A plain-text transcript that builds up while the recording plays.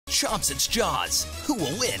chomps its jaws. Who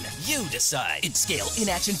will win? You decide. In scale,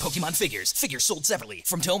 in-action Pokemon figures. Figures sold separately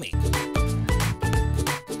from TOMY.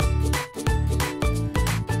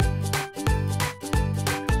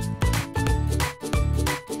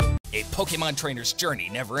 A Pokemon trainer's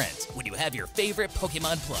journey never ends when you have your favorite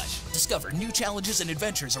Pokemon plush. Discover new challenges and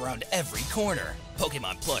adventures around every corner.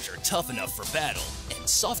 Pokemon plush are tough enough for battle and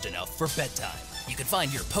soft enough for bedtime. You can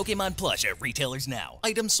find your Pokemon plush at retailers now.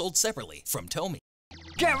 Items sold separately from TOMY.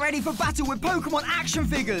 Get ready for battle with Pokemon action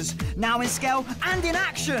figures, now in scale and in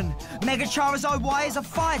action. Mega Charizard Y is a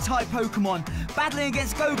fire-type Pokemon, battling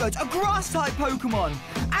against Go-Goat, a grass-type Pokemon.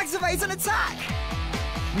 Activate an attack!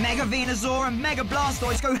 Mega Venusaur and Mega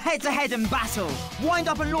Blastoise go head-to-head in battle. Wind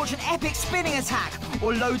up and launch an epic spinning attack,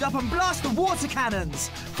 or load up and blast the water cannons.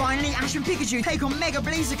 Finally, Ash and Pikachu take on Mega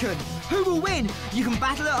Blaziken. Who will win? You can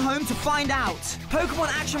battle at home to find out. Pokemon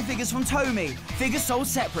action figures from TOMY. Figures sold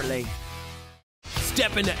separately.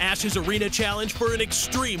 Step into Ash's Arena Challenge for an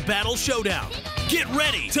extreme battle showdown. Get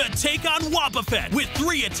ready to take on Wobbuffet with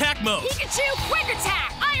 3 attack modes. Pikachu, Quick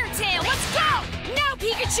Attack! Iron Tail, let's go! Now,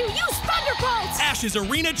 Pikachu, use Thunderbolt! Ash's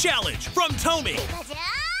Arena Challenge from TOMY.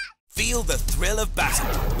 Feel the thrill of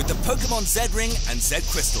battle with the Pokemon Z-Ring and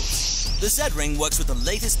Z-Crystals. The Z-Ring works with the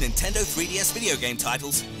latest Nintendo 3DS video game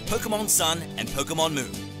titles, Pokemon Sun and Pokemon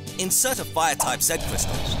Moon. Insert a Fire-type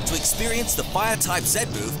Z-Crystal to experience the Fire-type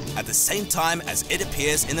Z-move at the same time as it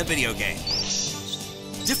appears in the video game.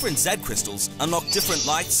 Different Z-Crystals unlock different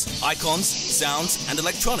lights, icons, sounds, and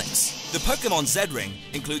electronics. The Pokemon Z-Ring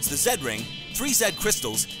includes the Z-Ring, 3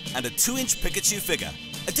 Z-Crystals, and a 2-inch Pikachu figure.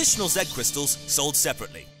 Additional Z-Crystals sold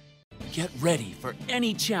separately. Get ready for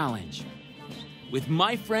any challenge. With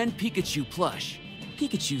my friend Pikachu Plush,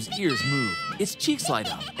 Pikachu's ears move, its cheeks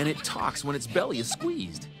light up, and it talks when its belly is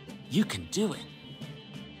squeezed. You can do it.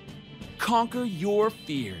 Conquer your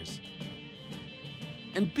fears.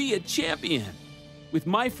 And be a champion with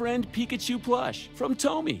my friend Pikachu Plush from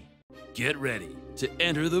TOMY. Get ready to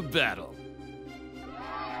enter the battle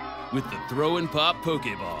with the Throw and Pop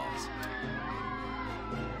Pokeballs.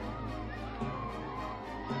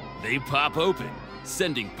 They pop open,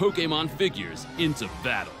 sending Pokemon figures into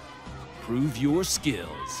battle. Prove your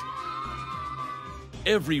skills.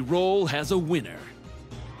 Every role has a winner.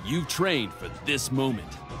 You've trained for this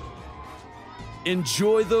moment.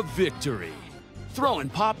 Enjoy the victory. Throw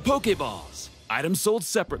and Pop Pokeballs. Items sold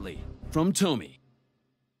separately from TOMY.